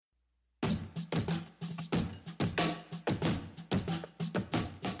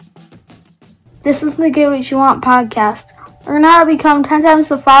This is the Get What You Want podcast. Learn how to become 10 times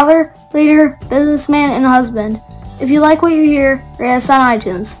the father, leader, businessman, and husband. If you like what you hear, rate us on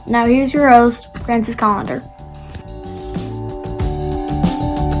iTunes. Now here's your host, Francis Collender.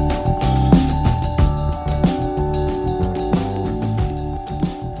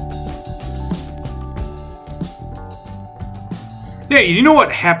 Hey, you know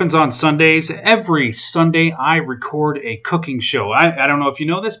what happens on Sundays? Every Sunday I record a cooking show. I don't know if you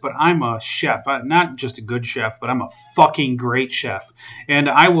know this, but I'm a chef. I'm not just a good chef, but I'm a fucking great chef. And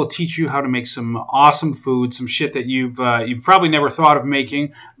I will teach you how to make some awesome food, some shit that you've probably never thought of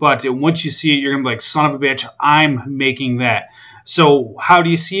making. But once you see it, you're going to be like, son of a bitch, I'm making that. So how do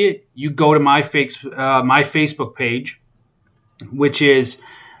you see it? You go to my Facebook page, which is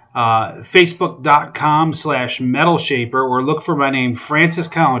facebook.com/metalshaper, or look for my name, Francis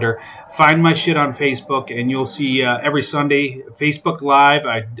Collender. Find my shit on Facebook, and you'll see every Sunday Facebook Live.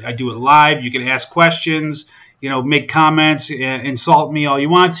 I do it live. You can ask questions, make comments, insult me all you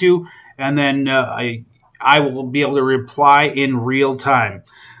want to, and then I will be able to reply in real time.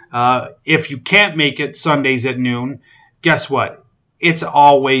 If you can't make it Sundays at noon, guess what? It's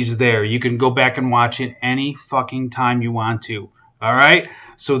always there. You can go back and watch it any fucking time you want to. All right?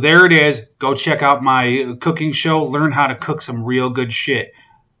 So there it is. Go check out my cooking show. Learn how to cook some real good shit.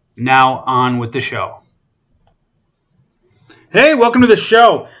 Now on with the show. Hey, welcome to the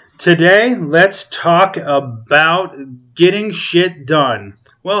show. Today, let's talk about getting shit done.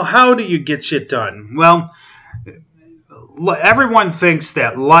 Well, how do you get shit done? Well, everyone thinks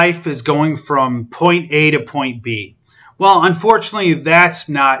that life is going from point A to point B. Well, unfortunately, that's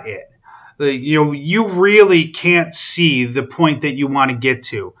not it. You really can't see the point that you want to get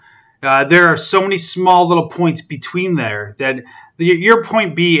to. There are so many small little points between there that your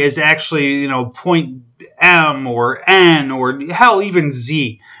point B is actually, point M or N or hell, even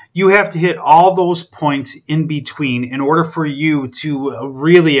Z. You have to hit all those points in between in order for you to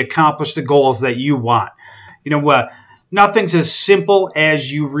really accomplish the goals that you want. Nothing's as simple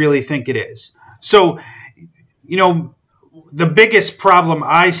as you really think it is. So, the biggest problem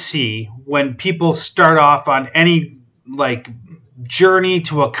I see when people start off on any journey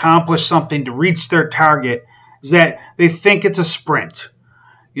to accomplish something, to reach their target, is that they think it's a sprint.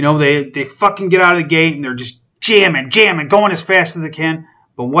 They fucking get out of the gate and they're just jamming, going as fast as they can.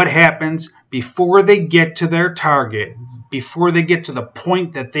 But what happens before they get to their target, before they get to the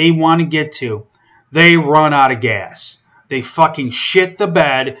point that they want to get to, they run out of gas. They fucking shit the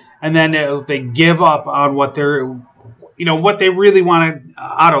bed, and then they give up on what they really wanted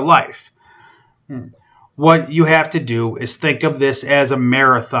out of life. What you have to do is think of this as a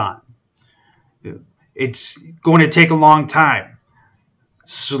marathon. It's going to take a long time.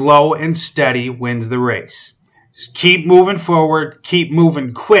 Slow and steady wins the race. Just keep moving forward, keep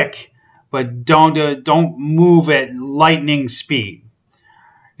moving quick, but don't move at lightning speed.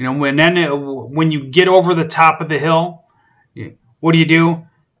 When you get over the top of the hill, what do?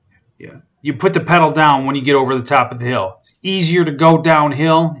 You put the pedal down when you get over the top of the hill. It's easier to go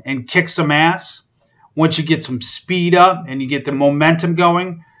downhill and kick some ass. Once you get some speed up and you get the momentum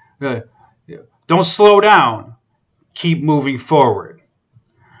going, don't slow down. Keep moving forward.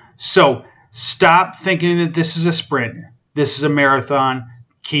 So stop thinking that this is a sprint. This is a marathon.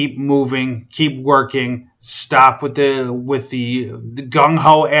 Keep moving. Keep working. Stop with the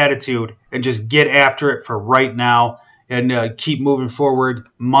gung-ho attitude and just get after it for right now. And keep moving forward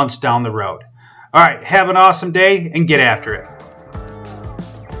months down the road. All right, have an awesome day and get after it.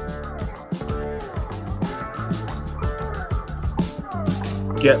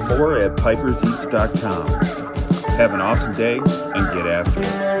 Get more at piperseats.com. Have an awesome day and get after it.